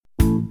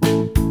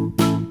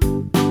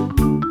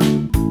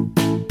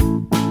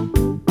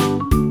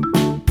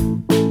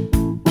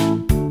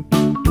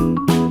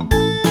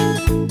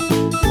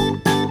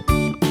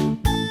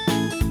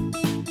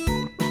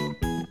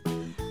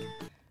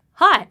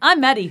I'm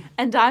Maddy.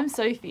 And I'm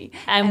Sophie.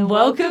 And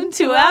welcome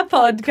to our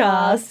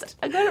podcast.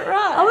 I got it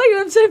right. Oh my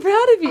God, I'm so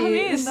proud of you. I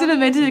mean, This is an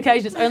momentous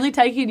occasion. It's only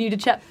taking you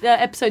to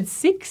episode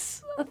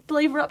 6, I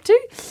believe we're up to.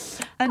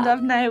 And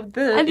I've nailed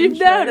the And you've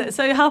intro. nailed it.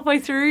 So halfway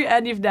through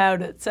and you've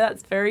nailed it. So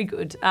that's very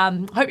good.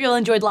 Hope you all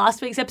enjoyed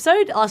last week's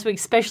episode. Last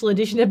week's special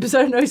edition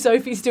episode. No,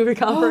 Sophie's still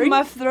recovering. Oh,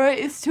 my throat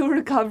is still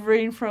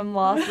recovering from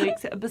last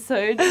week's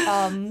episode.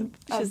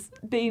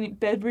 Just being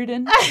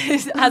bedridden.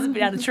 Hasn't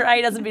been able to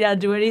train, hasn't been able to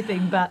do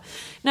anything. But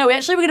no,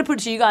 we're going to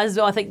put it to you guys as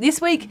well. I think this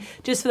week,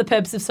 just for the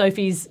purpose of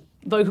Sophie's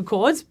vocal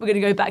cords, we're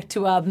going to go back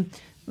to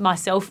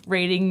myself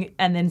reading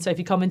and then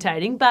Sophie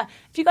commentating. But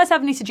if you guys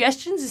have any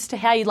suggestions as to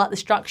how you'd like the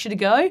structure to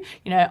go,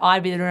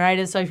 I'd be the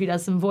narrator, Sophie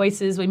does some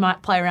voices. We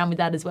might play around with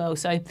that as well.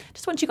 So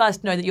just want you guys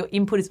to know that your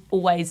input is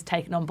always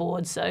taken on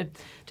board. So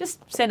just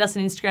send us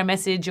an Instagram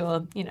message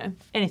or,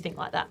 anything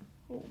like that.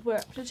 We're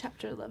up to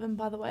chapter 11,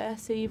 by the way. I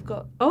see you've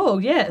got... Oh,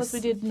 yes. Because we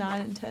did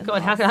 9 and 10.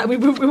 God, how can we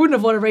wouldn't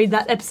have wanted to read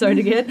that episode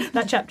again,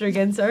 that chapter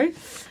again, sorry.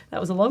 That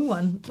was a long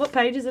one. What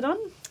page is it on?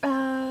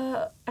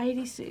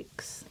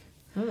 86.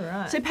 All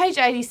right. So page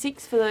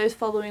 86 for those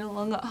following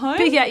along at home.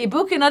 Pick out your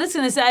book, and I'm just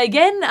going to say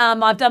again,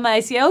 I've done my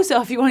ACL,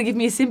 so if you want to give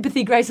me a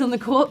sympathy Grace on the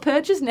Court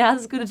purchase, now's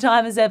as good a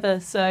time as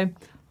ever. So,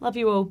 love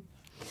you all.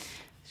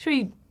 Should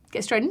we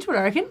get straight into it,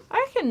 I reckon?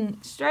 I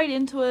reckon straight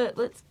into it.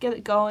 Let's get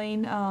it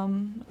going.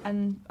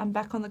 And I'm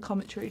back on the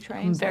commentary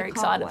train. I'm very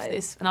excited for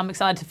this, and I'm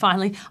excited to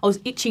finally... I was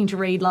itching to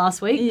read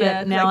last week,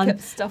 but now I'm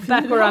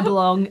back where I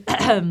belong.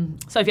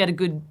 Sophie had a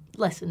good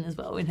lesson as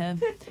well in her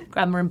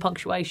grammar and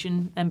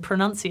punctuation and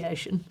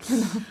pronunciation.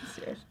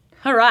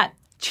 All right,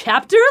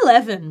 chapter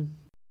 11.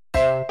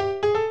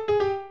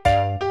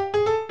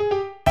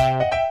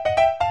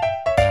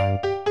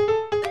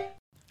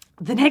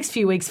 The next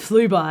few weeks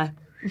flew by,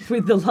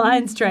 with the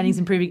Lions' trainings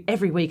improving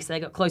every week as they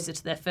got closer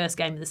to their first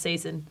game of the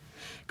season.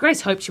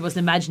 Grace hoped she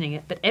wasn't imagining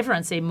it, but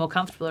everyone seemed more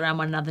comfortable around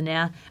one another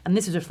now, and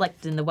this was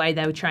reflected in the way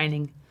they were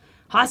training.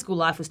 High school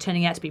life was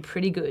turning out to be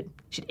pretty good.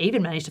 She'd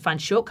even managed to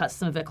find shortcuts to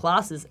some of her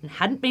classes and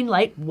hadn't been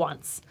late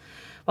once.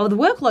 While the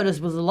workload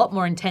was a lot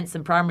more intense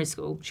than primary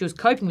school, she was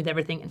coping with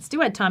everything and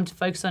still had time to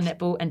focus on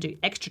netball and do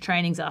extra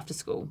trainings after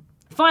school.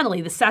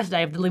 Finally, the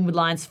Saturday of the Linwood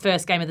Lions'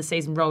 first game of the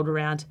season rolled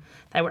around.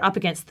 They were up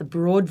against the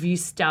Broadview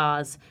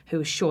Stars, who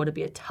was sure to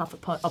be a tough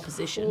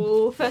opposition.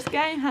 Ooh, first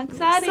game, how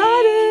exciting.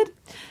 Excited!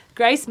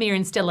 Grace, Mia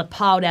and Stella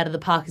piled out of the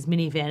Parker's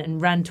minivan and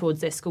ran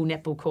towards their school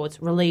netball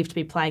courts, relieved to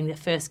be playing their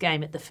first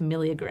game at the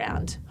familiar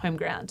home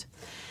ground.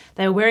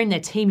 They were wearing their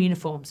team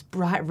uniforms,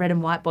 bright red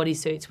and white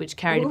bodysuits, which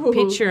carried a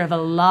picture of a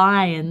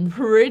lion.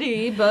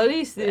 Pretty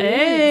bodysuits.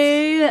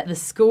 Hey, the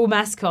school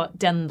mascot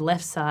down the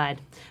left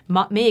side.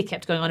 Mia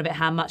kept going on about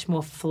how much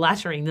more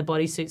flattering the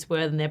bodysuits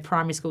were than their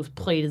primary school's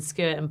pleated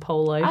skirt and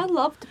polo. I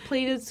loved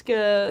pleated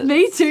skirts.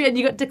 Me too, and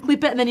you got to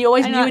clip it, and then you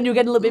always knew when you were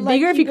getting a little bit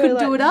bigger if you couldn't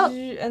do it up.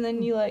 And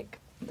then you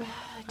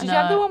did you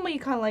have the one where you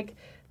kind of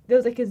there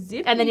was a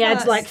zip? And then you had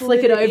to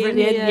flick it over at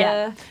the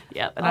end.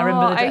 Yeah. And I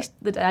remember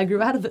the day I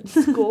grew out of it.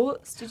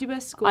 Skorts? Did you wear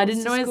skorts? I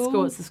didn't wear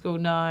skorts to school,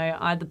 no.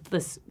 I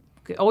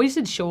always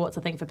did shorts,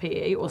 I think, for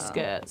PE or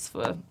skirts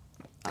for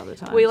other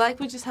times.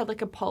 We just had a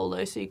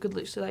polo, so you could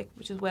literally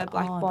just wear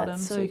black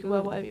bottoms, so you could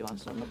wear whatever you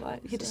wanted on the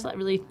bike. You could just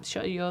really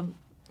show your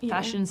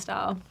fashion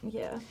style.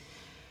 Yeah.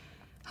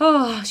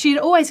 Oh, she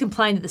had always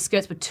complained that the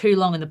skirts were too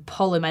long and the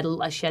polo made it look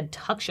like she had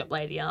tuck shop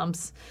lady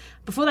arms.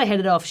 Before they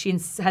headed off, she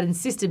had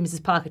insisted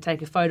Mrs. Parker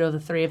take a photo of the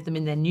three of them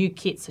in their new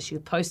kits so she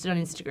could post it on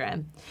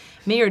Instagram.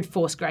 Mia had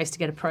forced Grace to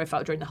get a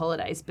profile during the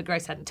holidays, but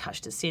Grace hadn't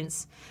touched it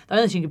since. The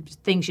only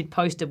thing she'd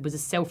posted was a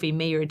selfie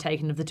Mia had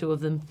taken of the two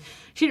of them.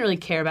 She didn't really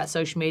care about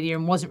social media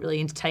and wasn't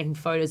really into taking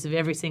photos of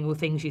every single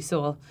thing she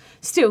saw.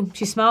 Still,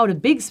 she smiled a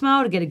big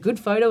smile to get a good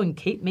photo and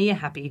keep Mia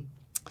happy.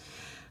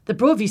 The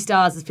Broadview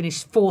Stars had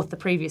finished 4th the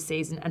previous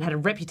season and had a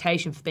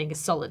reputation for being a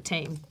solid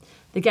team.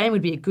 The game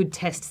would be a good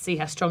test to see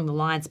how strong the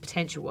Lions'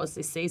 potential was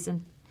this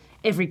season.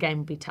 Every game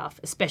would be tough,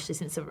 especially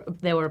since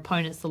there were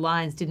opponents the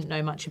Lions didn't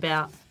know much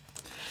about.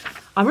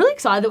 I'm really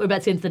excited that we're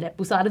about to get into the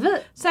netball side of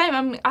it.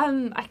 Same.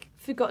 I've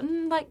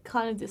forgotten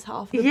kind of this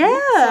half of the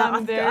book, so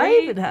I'm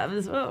very even have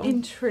as well.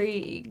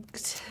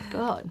 Intrigued.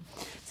 God.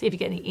 See if you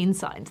get any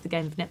insight into the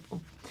game of netball.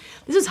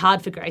 This was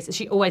hard for Grace, as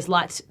she always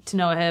liked to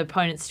know her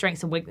opponent's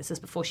strengths and weaknesses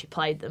before she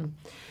played them.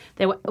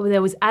 There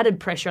was added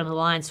pressure on the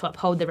Lions to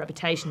uphold their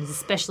reputation as a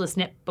specialist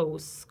netball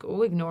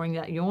school, ignoring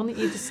that yawn that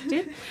you just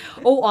did.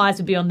 All eyes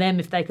would be on them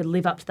if they could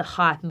live up to the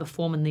hype and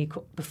perform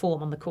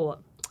on the court.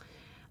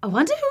 I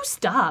wonder who'll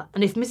start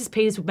and if Mrs.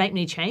 Peters would make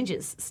many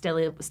changes,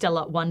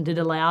 Stella wondered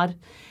aloud.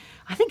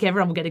 I think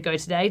everyone will get a go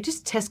today.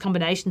 Just test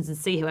combinations and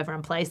see how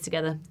everyone plays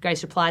together,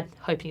 Grace replied,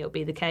 hoping it would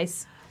be the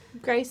case.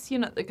 Grace, you're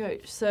not the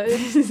coach, so...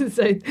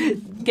 So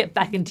get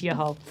back into your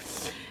hole.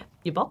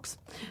 Your box.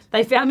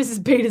 They found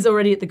Mrs. Peters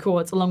already at the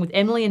courts, along with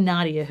Emily and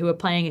Nadia, who were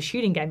playing a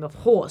shooting game of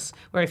horse,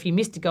 where if you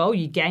missed a goal,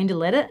 you gained a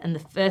letter, and the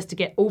first to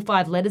get all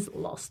 5 letters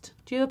lost.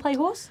 Do you ever play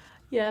horse?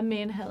 Yeah,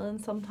 me and Helen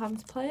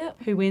sometimes play it.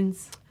 Who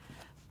wins?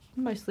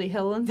 Mostly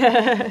Helen.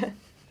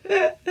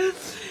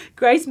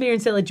 Grace, Mia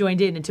and Stella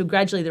joined in until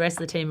gradually the rest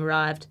of the team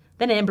arrived.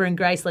 Then Amber and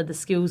Grace led the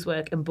skills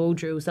work and ball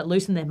drills that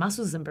loosened their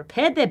muscles and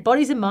prepared their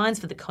bodies and minds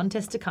for the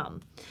contest to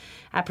come.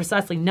 At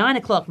precisely 9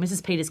 o'clock,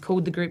 Mrs. Peters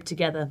called the group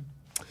together.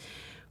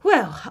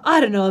 Well, I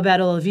don't know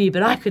about all of you,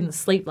 but I couldn't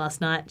sleep last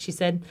night, she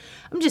said.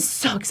 I'm just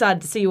so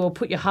excited to see you all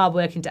put your hard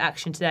work into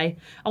action today.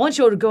 I want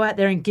you all to go out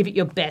there and give it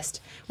your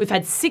best. We've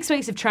had 6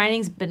 weeks of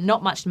trainings, but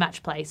not much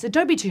match play, so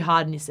don't be too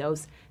hard on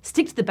yourselves.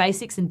 Stick to the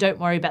basics and don't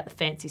worry about the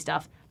fancy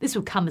stuff. This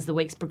will come as the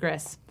weeks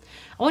progress.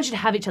 I want you to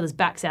have each other's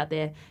backs out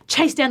there,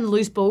 chase down the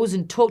loose balls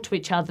and talk to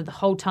each other the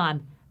whole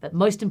time. But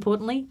most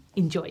importantly,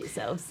 enjoy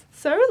yourselves.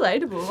 So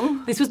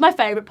relatable. This was my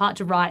favourite part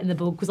to write in the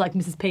book, was like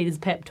Mrs. Peters'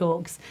 pep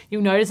talks.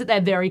 You'll notice that they're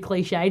very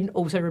cliched and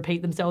also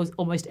repeat themselves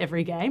almost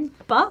every game,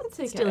 but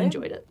okay. Still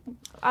enjoyed it.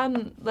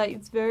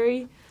 It's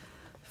very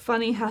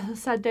funny how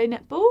Saturday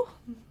netball.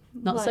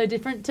 Not so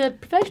different to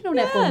professional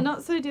netball. Yeah,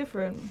 not so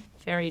different.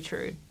 Very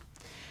true.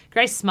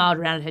 Grace smiled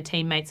around at her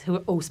teammates, who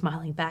were all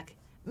smiling back.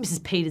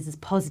 Mrs. Peters'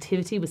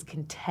 positivity was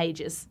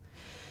contagious.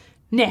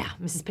 Now,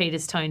 Mrs.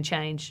 Peters' tone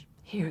changed.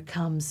 Here it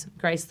comes,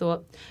 Grace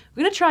thought.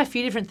 We're going to try a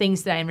few different things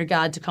today in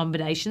regard to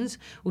combinations.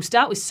 We'll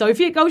start with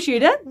Sophie at goal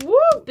shooter.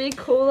 Woo, big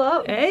call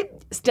up. Okay.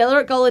 Stella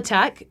at goal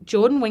attack,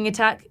 Jordan wing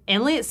attack,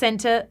 Emily at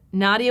centre,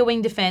 Nadia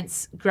wing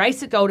defence,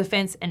 Grace at goal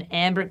defence, and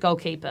Amber at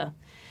goalkeeper.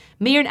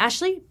 Mia and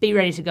Ashley, be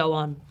ready to go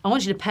on. I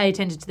want you to pay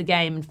attention to the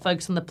game and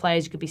focus on the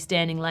players you could be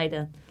standing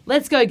later.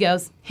 Let's go,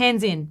 girls.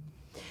 Hands in.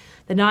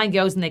 The 9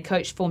 girls and their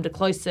coach formed a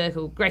close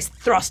circle. Grace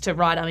thrust her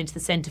right arm into the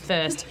centre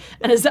first,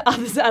 and as the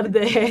others added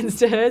their hands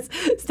to hers,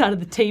 started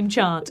the team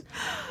chant.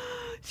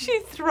 She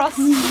thrust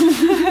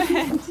her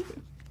hand.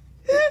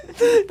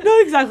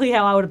 Not exactly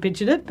how I would have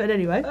pictured it, but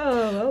anyway.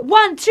 Oh, well.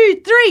 1,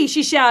 2, 3,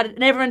 she shouted,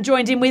 and everyone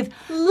joined in with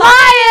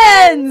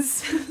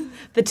Lions!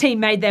 The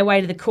team made their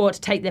way to the court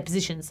to take their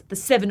positions, the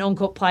 7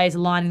 on-court players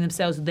aligning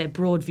themselves with their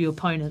Broadview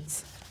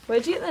opponents.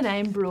 Where'd you get the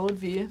name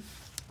Broadview?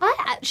 I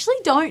actually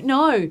don't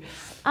know.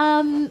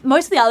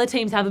 Most of the other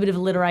teams have a bit of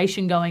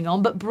alliteration going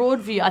on, but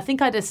Broadview, I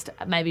think I just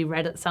maybe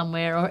read it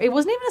somewhere, or it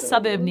wasn't even a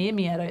suburb near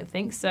me, I don't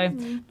think, so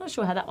not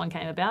sure how that one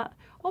came about.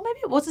 Or maybe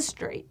it was a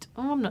street.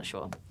 Oh, I'm not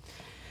sure.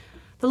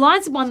 The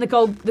Lions had won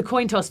the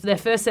coin toss for their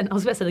first centre. I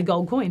was about to say the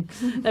gold coin.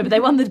 No, but they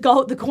won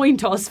the coin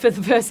toss for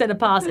the first centre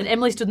pass, and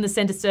Emily stood in the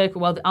centre circle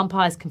while the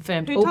umpires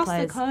confirmed all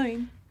players. Who tossed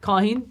the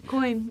Coin?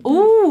 Coin.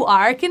 Ooh,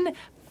 I reckon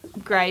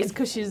Grace,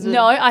 because she's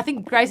No, I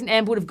think Grace and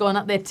Amber would have gone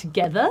up there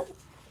together,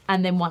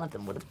 and then one of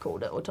them would have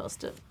called it or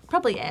tossed it.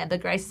 Probably Amber.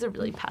 Grace is a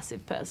really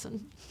passive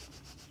person.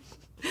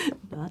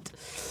 But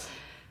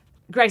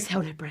Grace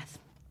held her breath.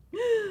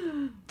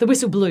 The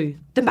whistle blew,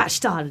 the match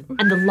started,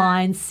 and the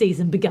Lions'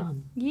 season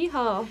begun.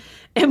 Yeehaw.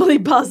 Emily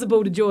passed the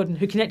ball to Jordan,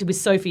 who connected with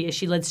Sophie as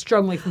she led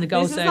strongly from the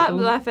goal circle.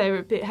 This is my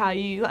favourite bit, how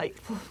you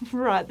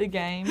write the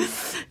game.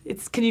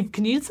 Can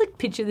you just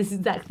picture this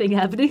exact thing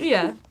happening?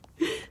 Yeah.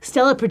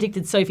 Stella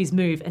predicted Sophie's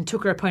move and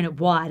took her opponent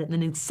wide and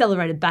then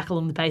accelerated back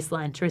along the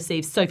baseline to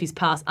receive Sophie's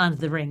pass under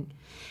the ring.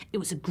 It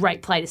was a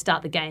great play to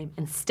start the game,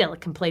 and Stella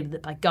completed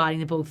it by guiding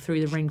the ball through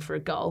the ring for a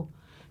goal.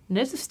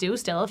 Nerves of steel,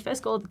 Stella,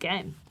 first goal of the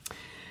game.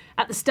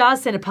 At the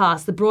Stars' centre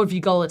pass, the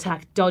Broadview goal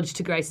attack dodged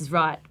to Grace's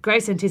right.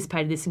 Grace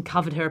anticipated this and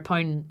covered her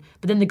opponent,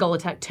 but then the goal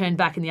attack turned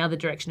back in the other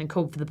direction and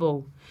called for the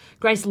ball.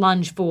 Grace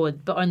lunged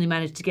forward, but only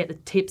managed to get the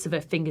tips of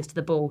her fingers to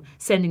the ball,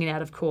 sending it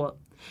out of court.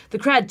 The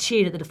crowd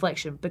cheered at the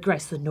deflection, but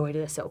Grace was annoyed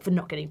at herself for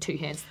not getting 2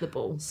 hands to the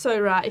ball. So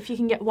right, if you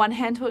can get 1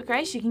 hand to it,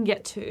 Grace, you can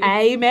get 2.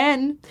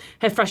 Amen.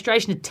 Her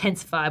frustration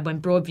intensified when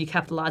Broadview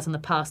capitalised on the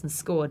pass and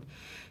scored.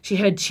 She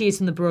heard cheers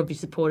from the Broadview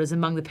supporters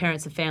among the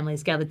parents and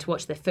families gathered to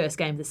watch their first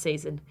game of the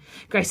season.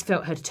 Grace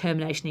felt her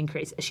determination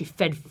increase as she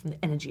fed from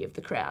the energy of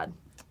the crowd.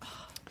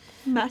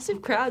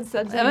 Massive crowd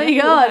Saturday. Oh my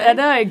God, I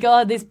know.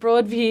 God, this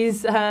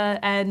Broadview's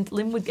and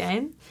Linwood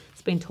game,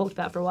 it's been talked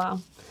about for a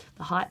while.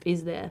 The hype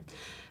is there.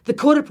 The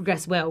quarter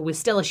progressed well, with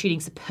Stella shooting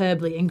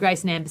superbly and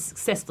Grace and Amber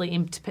successfully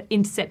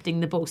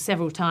intercepting the ball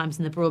several times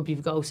in the Broadview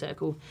goal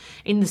circle.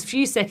 In the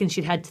few seconds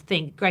she'd had to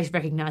think, Grace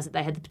recognised that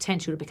they had the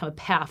potential to become a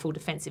powerful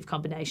defensive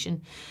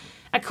combination.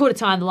 At quarter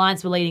time, the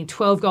Lions were leading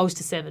 12 goals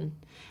to 7.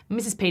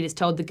 Mrs. Peters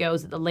told the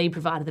girls that the lead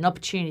provided an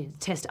opportunity to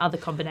test other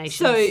combinations.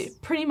 So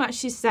pretty much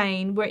she's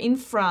saying we're in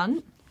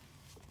front.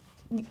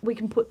 We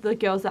can put the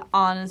girls that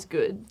aren't as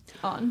good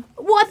on.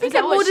 Well, I think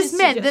it more just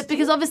meant that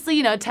because obviously,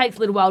 it takes a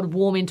little while to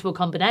warm into a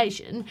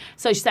combination.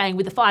 So she's saying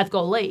with a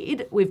 5-goal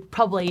lead, we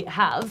probably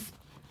have,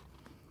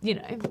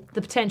 the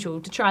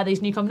potential to try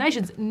these new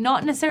combinations.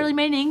 Not necessarily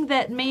meaning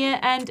that Mia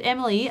and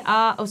Emily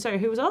are... Oh, sorry,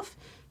 who was off?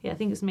 Yeah, I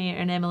think it's Mia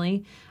and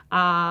Emily.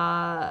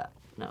 No,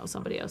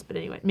 somebody else. But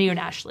anyway, Mia and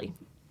Ashley.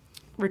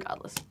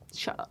 Regardless.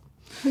 Shut up.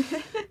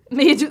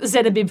 Mia took the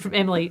centre bib from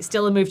Emily.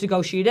 Stella moved to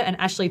goal shooter and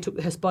Ashley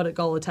took her spot at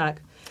goal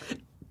attack.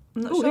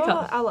 I'm not sure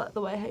I like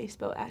the way how you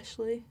spell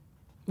Ashley.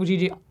 Would you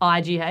do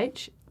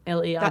I-G-H?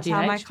 L-E-R-G-H? That's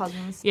how my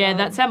cousins spell. Yeah,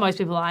 that's how most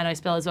people I know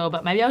spell as well,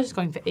 but maybe I was just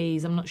going for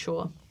E's, I'm not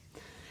sure.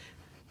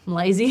 I'm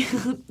lazy.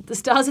 The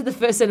Stars had the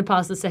first centre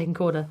pass of the second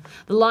quarter.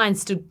 The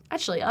Lions stood...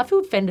 Actually, I feel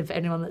offended for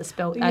anyone that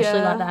spelled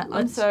Ashley like that.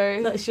 I'm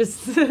sorry. That's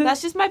just...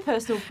 That's just my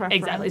personal preference.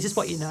 Exactly, it's just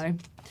what you know.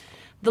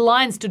 The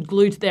Lions stood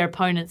glued to their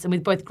opponents, and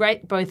with both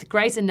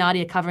Grace and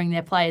Nadia covering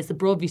their players, the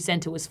Broadview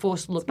centre was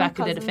forced to look back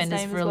at their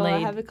defenders for a lead. I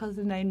have a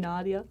cousin named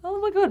Nadia.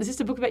 Oh my God, is this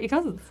a book about your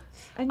cousins?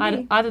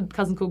 I have a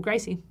cousin called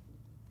Gracie.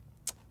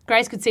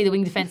 Grace could see the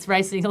wing defence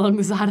racing along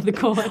the side of the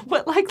court.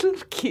 What, like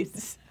little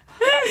kids?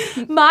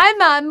 My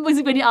mum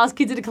was when you ask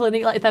kids at a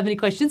clinic like if they have any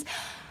questions.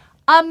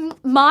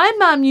 My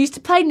mum used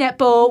to play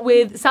netball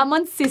with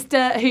someone's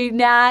sister who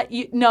now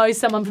knows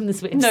someone from the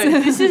Swifts. No,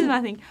 this is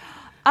nothing.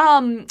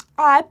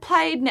 I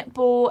played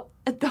netball.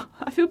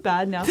 I feel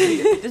bad now.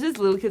 This is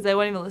little kids. They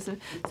won't even listen.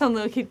 Some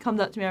little kid comes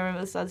up to me. I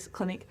remember the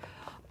clinic.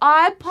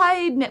 I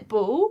played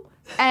netball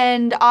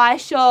and I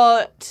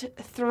shot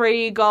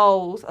 3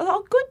 goals. I was like,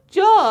 oh, good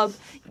job.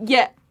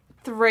 Yeah,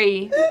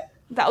 3.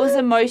 That was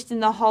the most in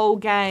the whole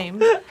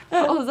game.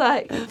 I was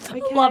like,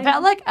 okay. Love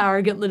how like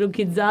arrogant little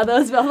kids are though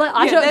as well. Like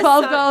I shot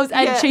 12 goals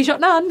and she shot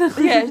none.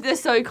 Yeah, they're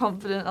so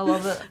confident. I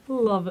love it.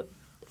 Love it.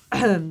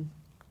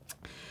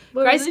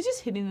 We're really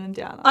just hitting them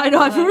down. I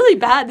know, I feel really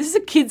bad. This is a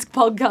kids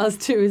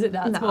podcast too, is it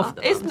now? It's more for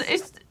the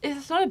mums.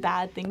 It's not a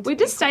bad thing. We're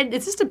just saying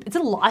it's a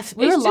life.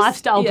 We're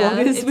lifestyle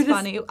bloggers. It's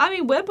funny. I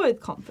mean, we're both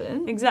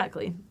confident.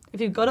 Exactly.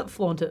 If you've got it,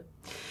 flaunt it.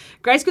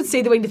 Grace could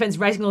see the wing defence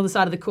racing along the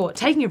side of the court,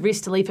 taking a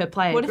risk to leave her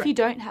player. What if you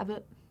don't have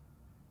it?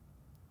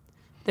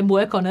 Then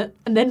work on it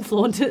and then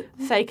flaunt it.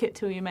 Fake it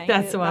till you make it.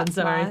 That's the one,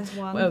 sorry.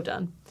 One. Well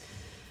done.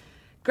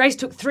 Grace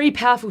took 3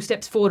 powerful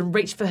steps forward and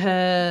reached for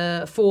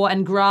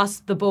and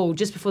grasped the ball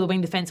just before the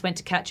wing defence went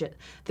to catch it.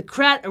 The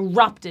crowd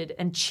erupted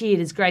and cheered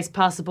as Grace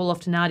passed the ball off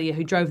to Nadia,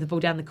 who drove the ball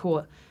down the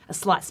court. A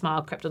slight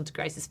smile crept onto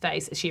Grace's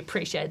face as she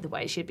appreciated the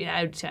way she had been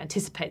able to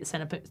anticipate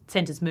the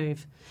centre's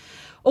move.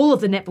 All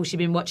of the netball she'd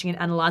been watching and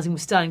analysing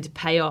was starting to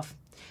pay off.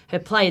 Her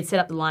play had set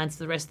up the Lions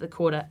for the rest of the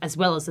quarter, as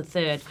well as the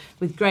third,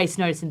 with Grace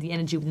noticing the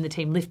energy within the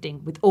team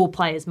lifting, with all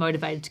players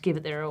motivated to give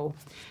it their all.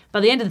 By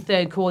the end of the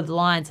third quarter, the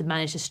Lions had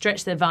managed to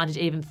stretch their advantage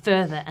even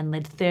further and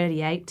led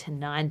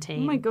 38-19.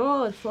 Oh my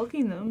God,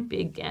 flogging them.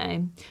 Big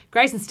game.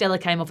 Grace and Stella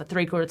came off at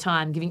 3/4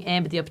 time, giving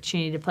Amber the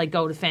opportunity to play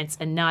goal defence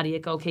and Nadia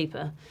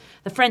goalkeeper.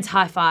 The friends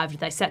high-fived as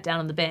they sat down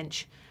on the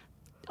bench.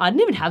 I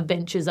didn't even have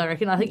benches, I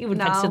reckon. I think you would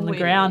have had to sit on the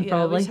ground,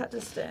 probably. We just had to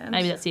stand.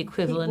 Maybe that's the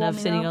equivalent of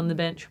sitting on the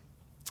bench.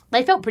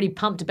 They felt pretty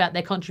pumped about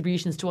their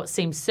contributions to what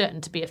seemed certain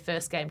to be a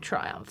first-game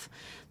triumph.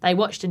 They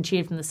watched and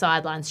cheered from the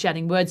sidelines,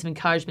 shouting words of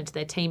encouragement to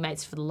their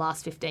teammates for the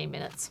last 15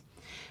 minutes.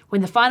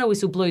 When the final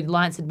whistle blew, the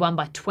Lions had won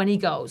by 20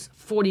 goals,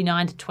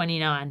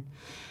 49-29.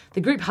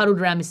 The group huddled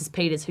around Mrs.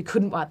 Peters, who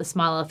couldn't wipe the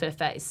smile off her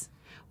face.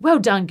 "Well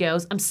done,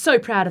 girls. I'm so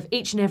proud of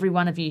each and every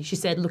one of you," she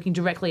said, looking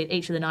directly at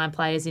each of the 9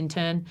 players in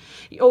turn.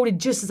 "You all did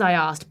just as I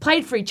asked,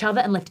 played for each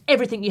other and left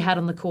everything you had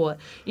on the court.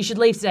 You should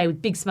leave today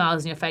with big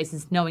smiles on your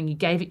faces, knowing you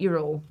gave it your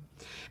all.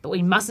 But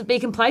we mustn't be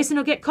complacent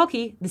or get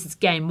cocky. This is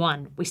game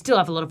 1. We still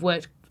have a lot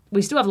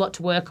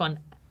to work on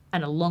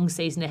and a long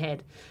season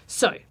ahead.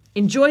 So,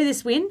 enjoy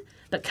this win,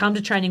 but come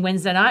to training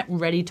Wednesday night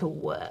ready to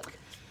work.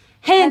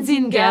 Hands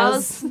in,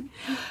 girls."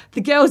 The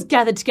girls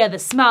gathered together,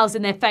 smiles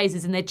in their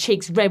faces and their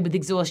cheeks red with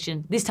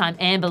exhaustion. This time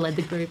Amber led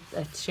the group,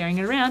 sharing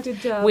it around, Good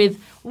job. with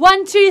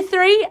 1, 2,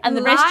 3, and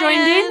the rest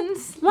joined in.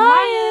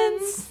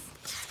 Lions.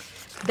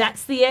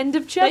 That's the end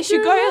of chapter They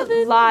should go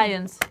 11.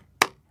 Lions.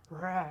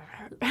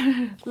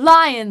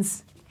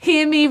 Lions,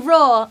 hear me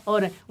roar.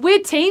 Or no, we're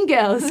teen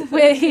girls.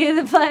 We're here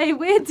to play.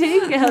 We're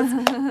teen girls.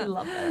 I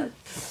love that.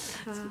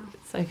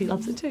 Sophie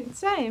loves it too.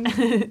 Same.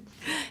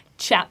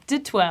 Chapter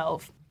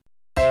 12.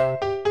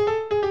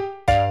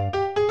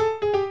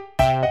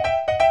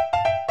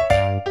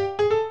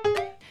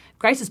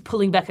 Grace was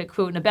pulling back her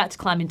quilt and about to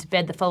climb into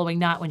bed the following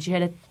night when she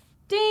heard a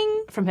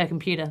ding from her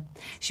computer.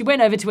 She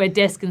went over to her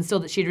desk and saw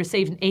that she had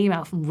received an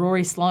email from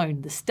Rory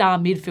Sloane, the star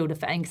midfielder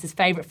for Angus's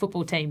favourite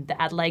football team, the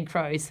Adelaide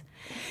Crows.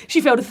 She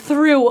felt a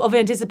thrill of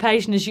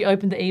anticipation as she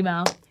opened the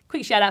email.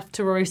 Quick shout out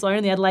to Rory Sloane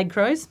and the Adelaide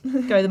Crows.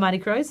 Go the mighty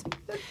Crows.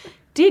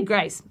 "Dear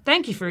Grace,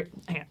 thank you for..."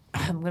 Hang on,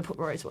 I'm going to put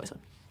Rory's voice on.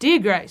 "Dear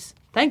Grace,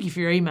 thank you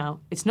for your email.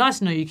 It's nice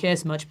to know you care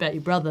so much about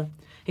your brother.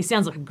 He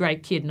sounds like a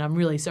great kid and I'm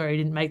really sorry he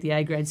didn't make the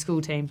A-grade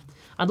school team.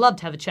 I'd love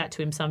to have a chat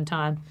to him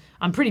sometime.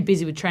 I'm pretty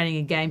busy with training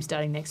and games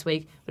starting next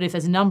week, but if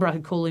there's a number I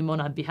could call him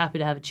on, I'd be happy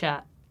to have a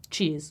chat.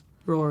 Cheers,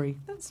 Rory."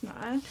 That's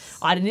nice.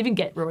 I didn't even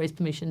get Rory's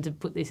permission to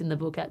put this in the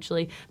book,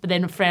 actually, but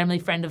then a family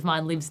friend of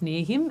mine lives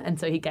near him, and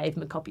so he gave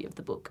him a copy of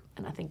the book,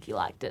 and I think he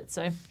liked it.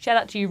 So shout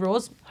out to you,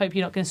 Roz. Hope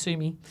you're not going to sue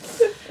me.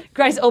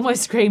 Grace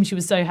almost screamed. She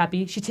was so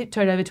happy. She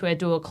tiptoed over to her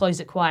door,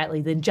 closed it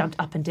quietly, then jumped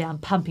up and down,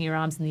 pumping her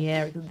arms in the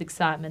air with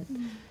excitement.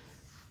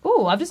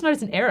 Oh, I've just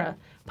noticed an error.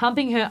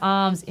 Pumping her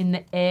arms in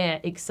the air,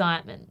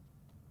 excitement.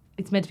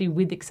 It's meant to be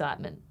with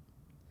excitement.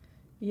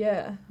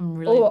 Yeah.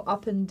 Really... Or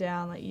up and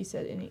down, like you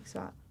said, in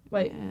excitement.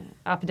 Wait. Yeah.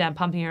 Up and down,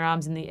 pumping her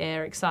arms in the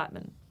air,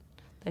 excitement.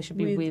 They should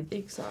be with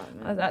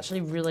excitement. That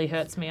actually really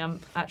hurts me.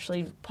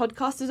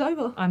 Podcast is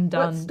over. I'm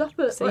done. Let's stop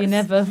it. See you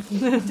never.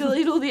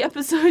 Delete all the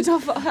episodes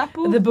off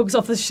Apple. The book's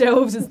off the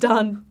shelves. It's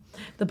done.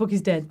 The book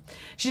is dead.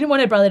 She didn't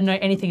want her brother to know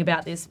anything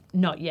about this.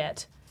 Not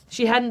yet.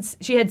 She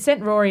had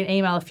sent Rory an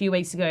email a few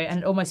weeks ago and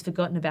had almost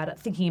forgotten about it,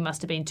 thinking he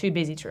must have been too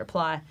busy to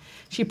reply.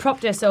 She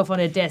propped herself on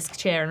her desk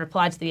chair and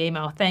replied to the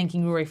email,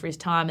 thanking Rory for his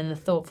time and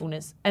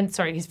thoughtfulness, and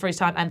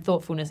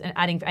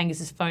adding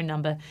Angus's phone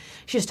number.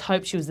 She just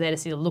hoped she was there to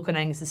see the look on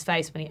Angus's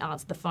face when he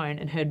answered the phone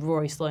and heard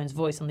Rory Sloane's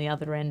voice on the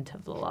other end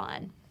of the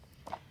line.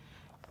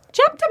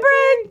 Chapter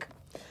break!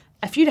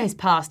 A few days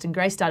passed and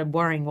Grace started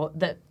worrying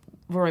that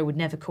Rory would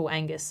never call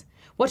Angus.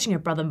 Watching her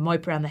brother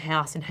mope around the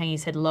house and hang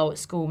his head low at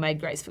school made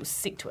Grace feel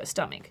sick to her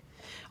stomach.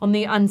 On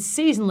the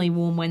unseasonably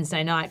warm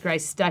Wednesday night,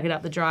 Grace staggered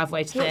up the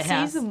driveway to their house.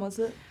 What season was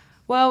it?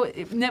 Well,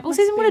 netball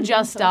season would have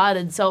just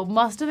started, so it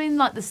must have been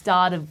like the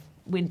start of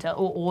winter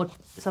or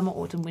summer,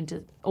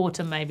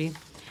 autumn maybe.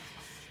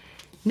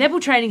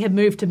 Netball training had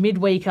moved to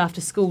midweek after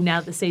school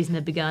now that the season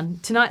had begun.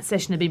 Tonight's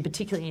session had been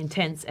particularly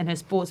intense and her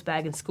sports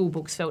bag and school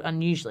books felt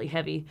unusually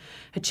heavy.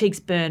 Her cheeks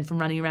burned from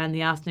running around in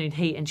the afternoon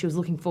heat and she was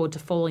looking forward to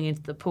falling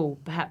into the pool,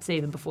 perhaps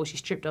even before she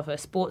stripped off her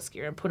sports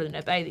gear and put it in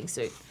her bathing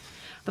suit.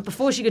 But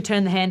before she could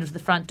turn the handle to the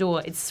front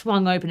door, it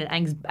swung open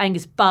and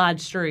Angus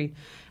barged through.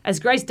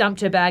 As Grace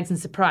dumped her bags in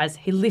surprise,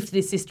 he lifted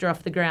his sister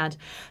off the ground.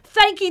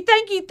 Thank you,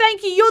 thank you,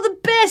 thank you, you're the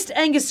best,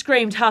 Angus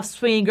screamed, half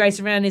swinging Grace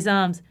around in his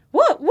arms.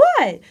 What?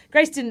 Why?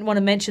 Grace didn't want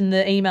to mention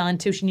the email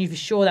until she knew for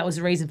sure that was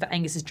the reason for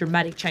Angus's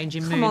dramatic change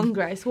in mood. Come on,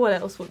 Grace. What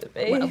else would it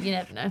be? Well, you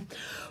never know.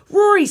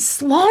 Rory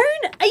Sloane?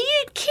 Are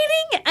you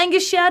kidding?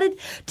 Angus shouted.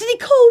 Did he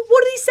call?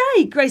 What did he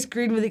say? Grace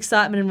grinned with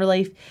excitement and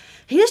relief.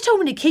 He just told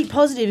me to keep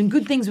positive and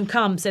good things will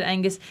come, said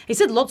Angus. He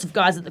said lots of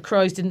guys at the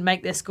Crows didn't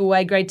make their school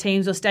A grade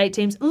teams or state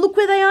teams. And look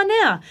where they are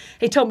now.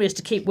 He told me just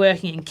to keep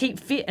working and keep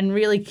fit and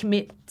really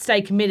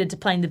stay committed to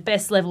playing the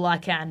best level I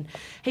can.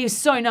 He was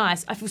so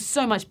nice. I feel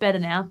so much better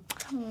now.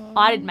 Aww.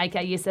 I didn't make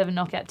our Year 7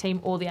 knockout team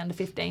or the under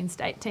 15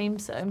 state team,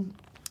 so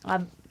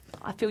I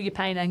feel your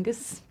pain,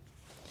 Angus.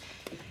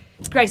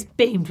 Grace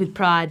beamed with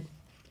pride.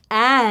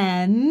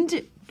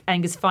 And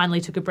Angus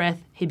finally took a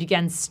breath. He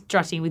began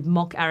strutting with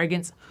mock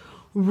arrogance.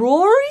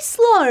 Rory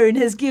Sloane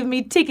has given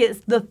me tickets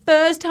to the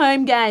first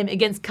home game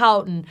against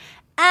Carlton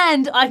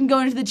and I can go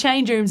into the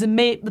change rooms and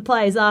meet the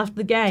players after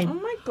the game. Oh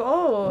my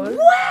God.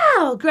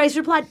 Wow, Grace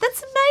replied,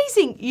 that's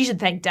amazing. You should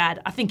thank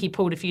Dad. I think he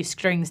pulled a few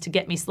strings to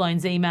get me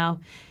Sloane's email.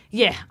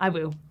 Yeah, I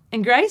will.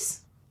 And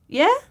Grace?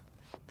 Yeah?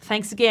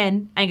 Thanks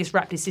again. Angus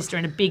wrapped his sister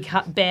in a big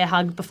bear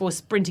hug before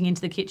sprinting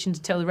into the kitchen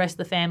to tell the rest of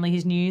the family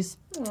his news.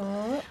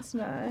 Oh, that's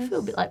nice. I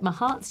feel a bit like my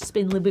heart's just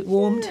been a little bit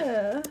warmed.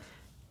 Yeah.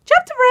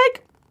 Chapter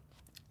break.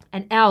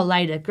 An hour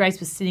later,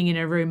 Grace was sitting in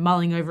her room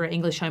mulling over her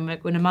English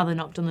homework when her mother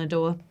knocked on the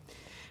door.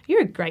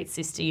 You're a great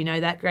sister, you know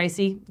that,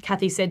 Gracie,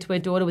 Kathy said to her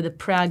daughter with a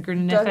proud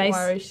grin in her face.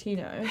 Don't worry, she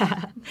knows.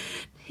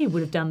 He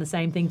would have done the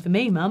same thing for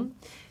me, Mum.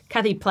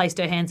 Kathy placed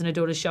her hands on her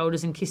daughter's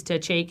shoulders and kissed her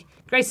cheek.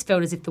 Grace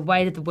felt as if the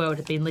weight of the world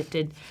had been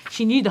lifted.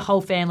 She knew the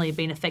whole family had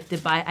been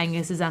affected by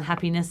Angus's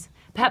unhappiness.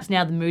 Perhaps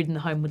now the mood in the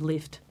home would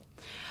lift.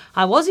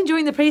 I was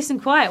enjoying the peace and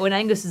quiet when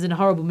Angus was in a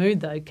horrible mood,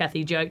 though,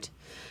 Kathy joked.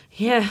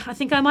 Yeah, I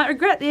think I might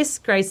regret this,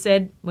 Grace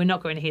said. We're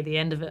not going to hear the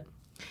end of it.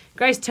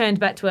 Grace turned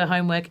back to her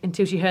homework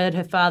until she heard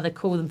her father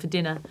call them for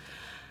dinner.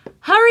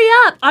 Hurry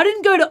up! I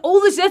didn't go to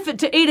all this effort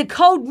to eat a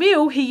cold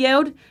meal, he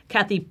yelled.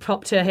 Kathy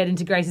popped her head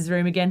into Grace's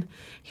room again.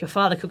 Your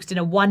father cooks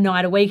dinner one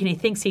night a week and he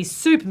thinks he's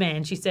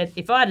Superman, she said.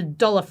 If I had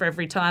 $1 for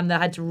every time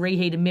that I had to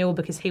reheat a meal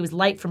because he was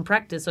late from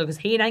practice or because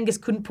he and Angus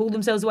couldn't pull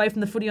themselves away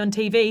from the footy on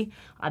TV,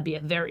 I'd be a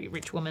very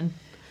rich woman.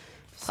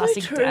 So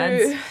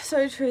true.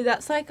 So true.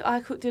 That's like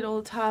I cooked it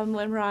all the time.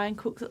 When Ryan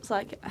cooks, it's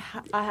like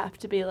I have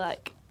to be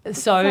like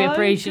so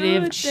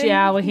appreciative, good,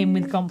 shower him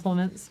with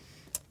compliments.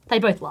 They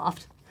both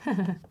laughed.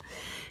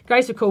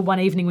 Grace recalled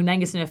one evening when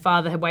Angus and her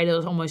father had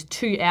waited almost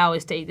 2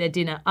 hours to eat their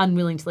dinner,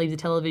 unwilling to leave the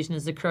television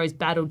as the Crows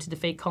battled to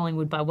defeat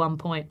Collingwood by 1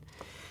 point.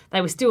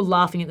 They were still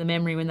laughing at the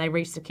memory when they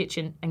reached the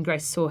kitchen and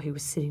Grace saw he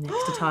was sitting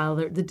next to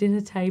Tyler at the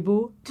dinner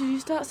table. Did you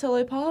start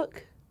Solo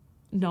Park?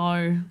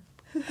 No.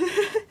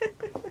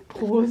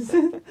 Pause.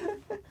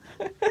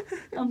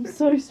 I'm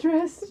so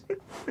stressed.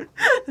 I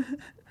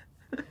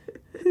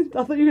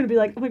thought you were going to be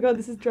like, oh my God,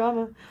 this is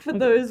drama. For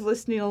those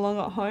listening along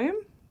at home,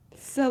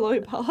 Solo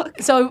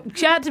Park. So,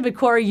 shout out to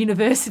Macquarie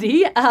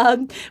University.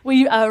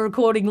 We are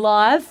recording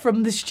live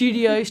from the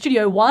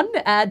Studio 1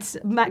 at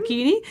Mac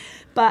Uni.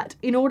 But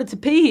in order to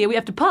pee here, we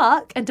have to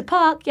park. And to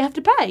park, you have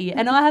to pay.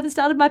 And I haven't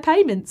started my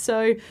payment.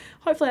 So,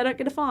 hopefully I don't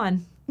get a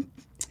fine.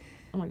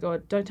 Oh my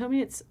God, don't tell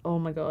me oh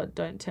my God,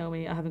 don't tell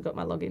me I haven't got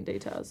my login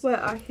details. Well,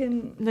 I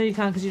can... No, you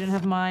can't because you don't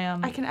have my...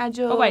 I can add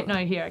your... Oh wait, no,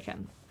 here I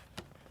can.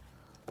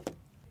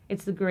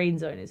 It's the green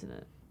zone, isn't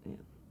it?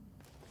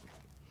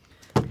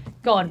 Yeah.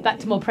 God, back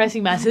to more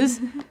pressing matters.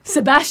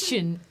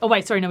 Sebastian... Oh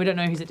wait, sorry, no, we don't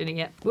know who's at dinner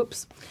yet.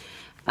 Whoops.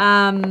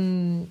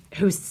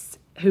 Who's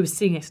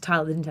sitting next to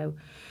Tyler at the dinner table.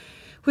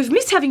 We've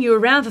missed having you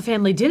around for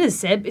family dinners,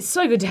 Seb. It's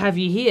so good to have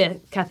you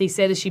here, Kathy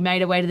said as she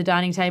made her way to the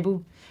dining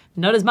table.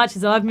 Not as much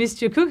as I've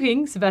missed your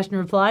cooking, Sebastian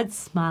replied,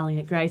 smiling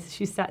at Grace as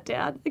she sat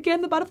down.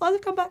 Again, the butterflies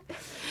have come back.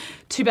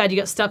 Too bad you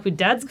got stuck with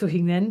Dad's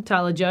cooking then,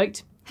 Tyler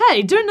joked.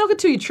 Hey, don't knock it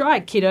till you try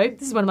it, kiddo.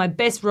 This is one of my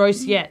best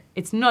roasts yet.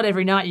 It's not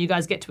every night you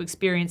guys get to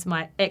experience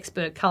my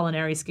expert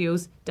culinary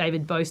skills,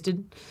 David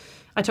boasted.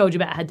 I told you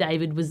about how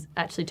David was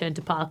actually turned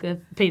to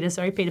Peter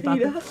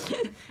Parker.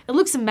 It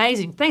looks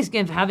amazing. Thanks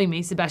again for having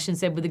me, Sebastian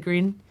said with a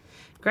grin.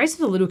 Grace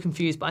was a little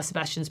confused by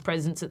Sebastian's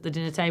presence at the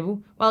dinner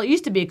table. While it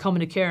used to be a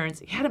common occurrence,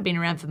 he hadn't been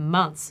around for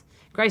months.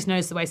 Grace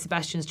noticed the way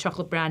Sebastian's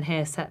chocolate brown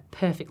hair sat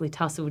perfectly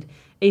tousled.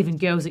 Even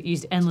girls that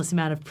used endless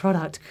amount of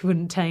product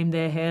couldn't tame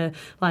their hair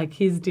like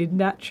his did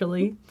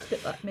naturally. A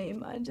bit like me,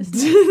 mine just...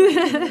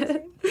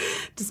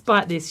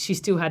 Despite this, she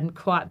still hadn't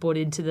quite bought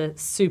into the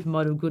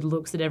supermodel good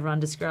looks that everyone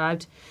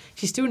described.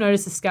 She still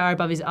noticed the scar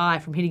above his eye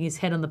from hitting his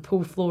head on the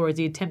pool floor as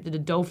he attempted a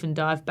dolphin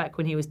dive back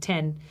when he was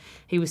 10.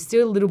 He was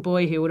still a little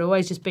boy who would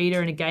always just beat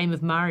her in a game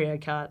of Mario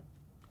Kart.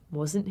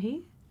 Wasn't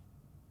he?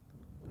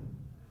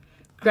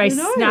 Grace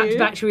snapped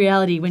back to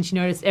reality when she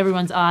noticed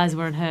everyone's eyes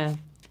were on her.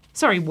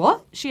 Sorry,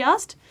 what? She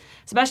asked.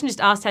 Sebastian just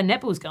asked how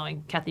netball's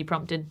going, Kathy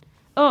prompted.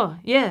 Oh,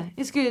 yeah,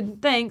 it's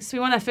good, thanks. We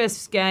won our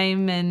first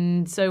game,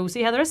 and so we'll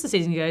see how the rest of the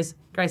season goes,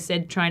 Grace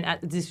said, trying to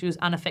act as if she was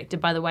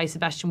unaffected by the way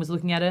Sebastian was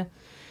looking at her.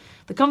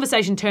 The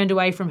conversation turned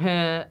away from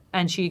her,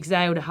 and she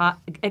exhaled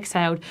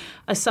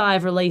a sigh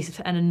of relief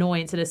and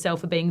annoyance at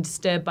herself for being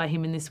disturbed by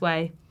him in this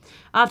way.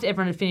 After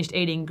everyone had finished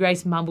eating,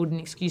 Grace mumbled an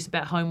excuse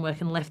about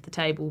homework and left the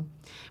table.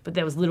 But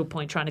there was little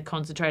point trying to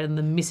concentrate on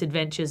the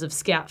misadventures of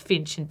Scout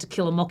Finch and To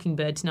Kill a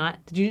Mockingbird tonight.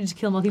 Did you do To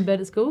Kill a Mockingbird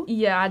at school?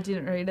 Yeah, I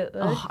didn't read it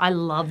though. Oh, I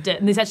loved it.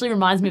 And this actually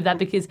reminds me of that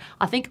because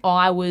I think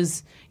I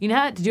was,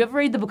 did you ever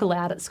read the book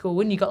aloud at school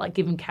when you got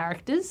given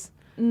characters?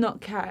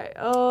 Not carrot.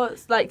 Oh,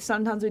 it's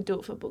sometimes we do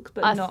it for books,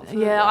 but not for...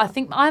 Yeah, I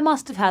think I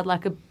must have had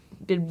a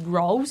big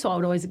role, so I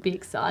would always be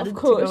excited. Of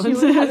course, to go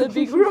you would have a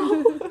big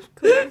role. Of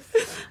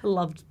course. I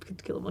loved To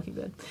Kill a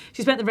Mockingbird.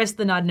 She spent the rest of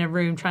the night in her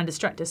room trying to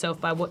distract herself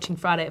by watching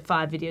Friday at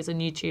 5 videos on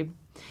YouTube.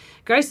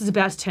 Grace was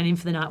about to turn in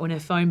for the night when her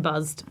phone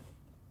buzzed.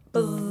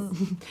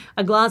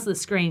 A glance at the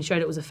screen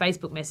showed it was a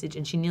Facebook message,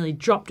 and she nearly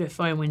dropped her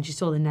phone when she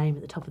saw the name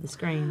at the top of the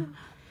screen.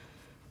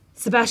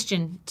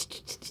 Sebastian,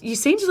 you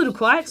seemed a little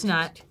quiet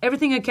tonight.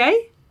 Everything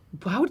okay?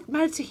 Why would it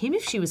matter to him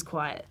if she was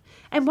quiet?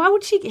 And why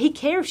would he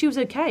care if she was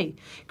okay?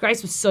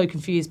 Grace was so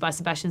confused by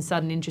Sebastian's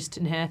sudden interest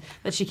in her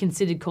that she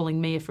considered calling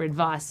Mia for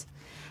advice.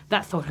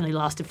 That thought only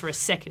lasted for a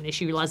second as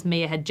she realised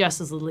Mia had just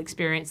as little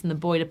experience in the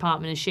boy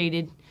department as she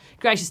did.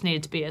 Grace just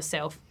needed to be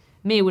herself.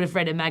 Mia would have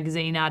read her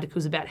magazine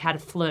articles about how to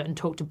flirt and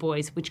talk to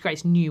boys, which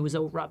Grace knew was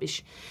all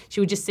rubbish. She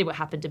would just see what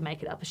happened to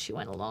make it up as she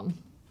went along.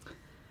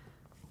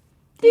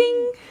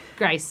 Ding!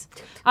 Grace,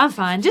 I'm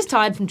fine, just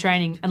tired from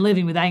training, and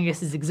living with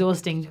Angus is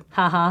exhausting.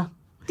 Ha.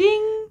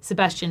 Ding!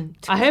 Sebastian,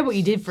 I heard what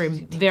you did for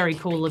him. Very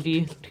cool of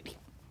you.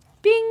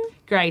 Bing!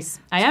 Grace,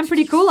 I am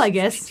pretty cool, I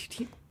guess.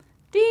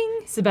 Ding!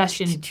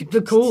 Sebastian,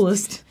 the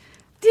coolest.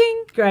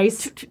 Ding!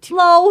 Grace,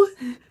 lol.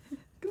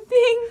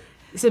 Ding!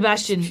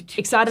 Sebastian,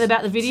 excited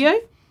about the video?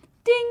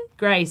 Ding!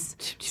 Grace,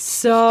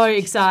 so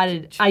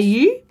excited. Are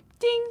you?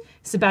 Ding!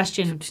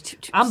 Sebastian,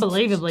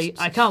 unbelievably,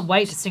 I can't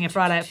wait to sing a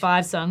Friday at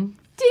 5 song.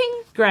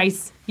 Ding!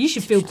 Grace, you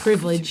should feel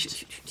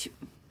privileged.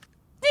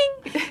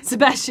 Ding!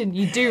 Sebastian,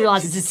 you do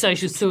realise this is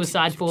social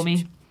suicide for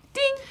me.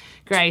 Ding!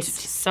 Grace,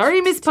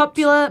 sorry,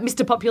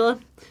 Mr. Popular.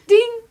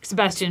 Ding!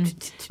 Sebastian,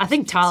 I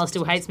think Tyler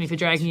still hates me for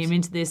dragging him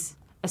into this.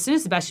 As soon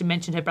as Sebastian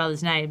mentioned her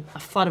brother's name, a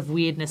flood of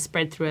weirdness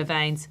spread through her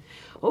veins.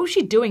 What was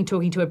she doing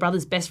talking to her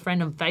brother's best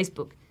friend on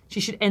Facebook? She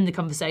should end the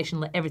conversation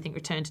and let everything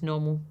return to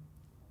normal.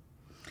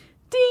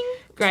 Ding!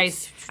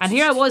 Grace, and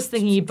here I was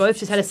thinking you both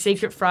just had a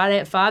secret Friday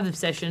at 5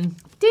 obsession.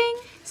 Ding!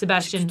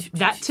 Sebastian,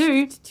 that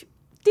too.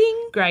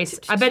 Ding! Grace,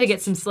 I better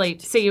get some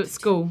sleep. See you at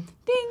school.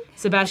 Ding!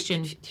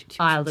 Sebastian,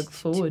 I look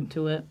forward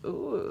to it.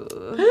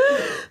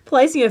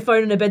 Placing her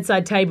phone on her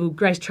bedside table,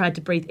 Grace tried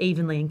to breathe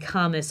evenly and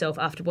calm herself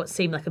after what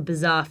seemed like a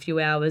bizarre few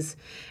hours.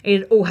 It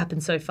had all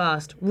happened so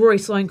fast. Rory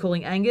Sloane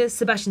calling Angus,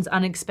 Sebastian's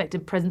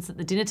unexpected presence at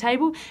the dinner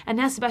table, and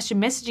now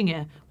Sebastian messaging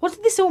her. What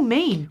did this all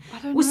mean?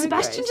 Was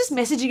Sebastian just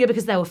messaging her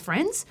because they were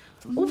friends?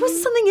 Or was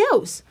it something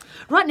else?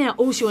 Right now,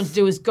 all she wanted to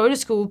do was go to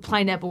school,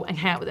 play netball, and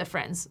hang out with her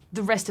friends.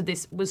 The rest of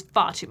this was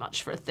far too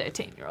much for a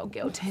 13-year-old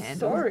girl to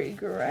handle. Sorry,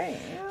 great.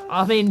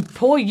 I mean,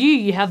 poor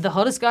you have the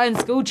hottest guy in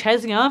school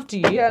chasing after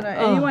you. Yeah, no,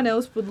 anyone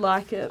else would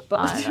like it, but...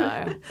 I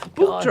know.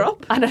 Book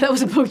drop. I know, that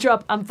was a book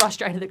drop. I'm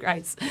frustrated at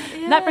Grace.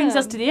 Yeah. And that brings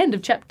us to the end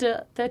of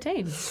chapter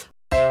 13.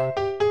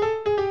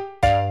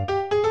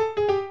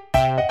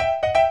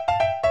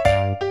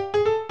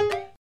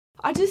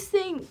 I just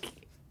think...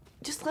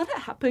 Just let it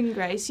happen,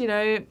 Grace.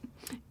 If...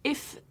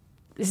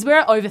 This is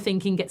where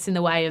overthinking gets in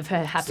the way of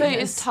her happiness. So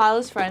it's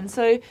Tyler's friend.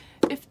 So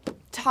if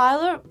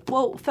Tyler...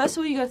 Well, first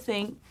of all, you got to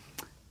think,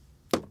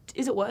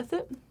 is it worth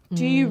it?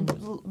 Do you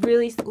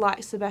really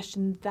like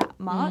Sebastian that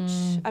much?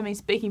 I mean,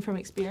 speaking from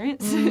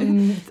experience.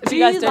 If you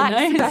guys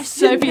don't know,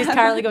 Sophie is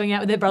currently going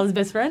out with her brother's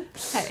best friend.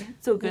 Hey,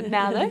 it's all good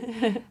now,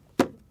 though.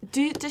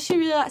 Does she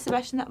really like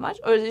Sebastian that much?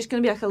 Or is it just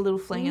going to be like a little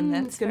fling and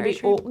then it's going to be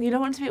awkward? You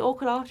don't want it to be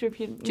awkward after if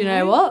you... Do you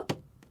know what?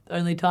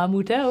 Only time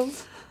will tell.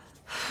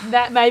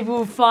 that maybe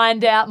we'll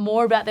find out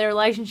more about their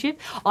relationship.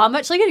 I'm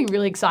actually getting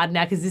really excited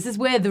now because this is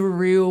where the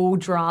real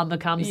drama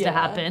comes to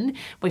happen.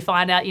 We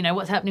find out,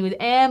 what's happening with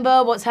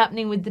Amber, what's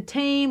happening with the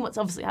team, what's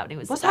obviously happening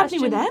with Sebastian. What's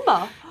happening with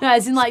Amber? No,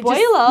 as in like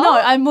spoiler.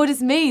 I more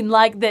just mean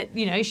like that,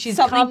 she's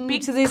Something come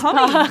big to this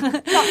coming. part.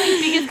 Something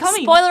big is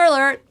coming. Spoiler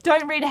alert.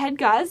 Don't read ahead,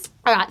 guys.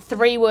 All right,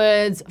 3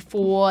 words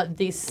for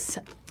this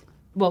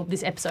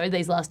episode,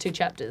 these last 2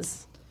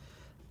 chapters.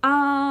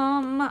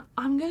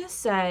 I'm going to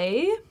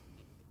say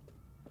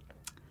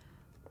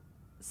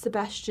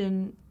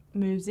Sebastian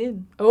moves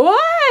in.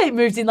 Oh,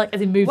 moves in like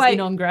as in moves in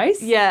on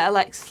Grace? Yeah,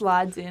 like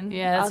slides in.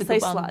 Yeah, that's I'll a say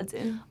good one. slides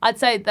in. I'd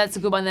say that's a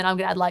good one. Then I'm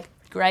going to add like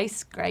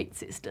Grace, great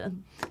sister.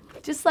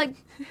 Just like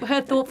her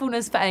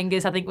thoughtfulness for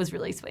Angus, I think was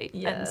really sweet.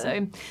 Yeah. And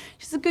so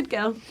she's a good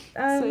girl.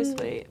 So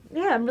sweet.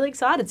 Yeah, I'm really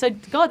excited. So,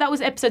 God, that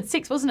was episode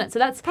 6, wasn't it? So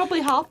that's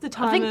Probably half the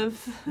time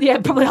yeah,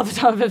 probably half the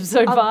time of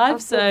episode 5.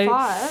 of So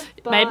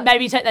 5,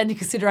 maybe take that into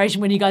consideration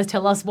when you guys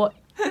tell us what,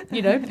 who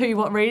you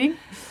want reading.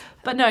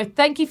 But no,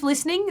 thank you for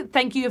listening.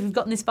 Thank you if you've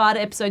gotten this far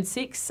to episode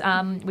 6.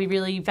 We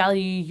really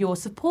value your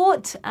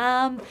support.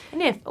 And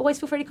yeah, always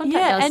feel free to contact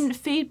us. Yeah, and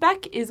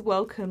feedback is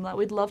welcome. Like,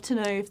 we'd love to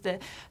know if they're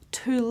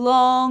too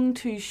long,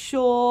 too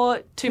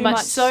short, too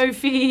much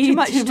Sophie, too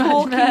much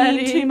talking,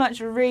 Maddy. too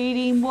much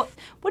reading. What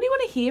do you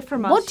want to hear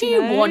from us? What do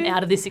you want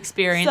out of this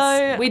experience?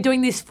 So, we're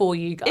doing this for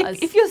you guys.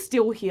 If you're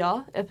still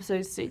here,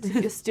 episode 6, if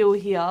you're still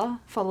here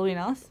following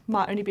us,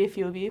 might only be a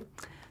few of you,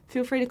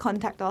 feel free to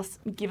contact us,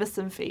 give us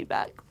some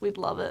feedback. We'd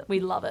love it.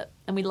 We love it,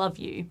 and we love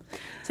you.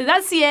 So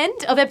that's the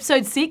end of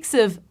episode 6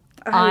 of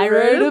I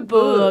Wrote a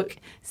Book.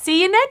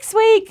 See you next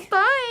week.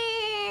 Bye.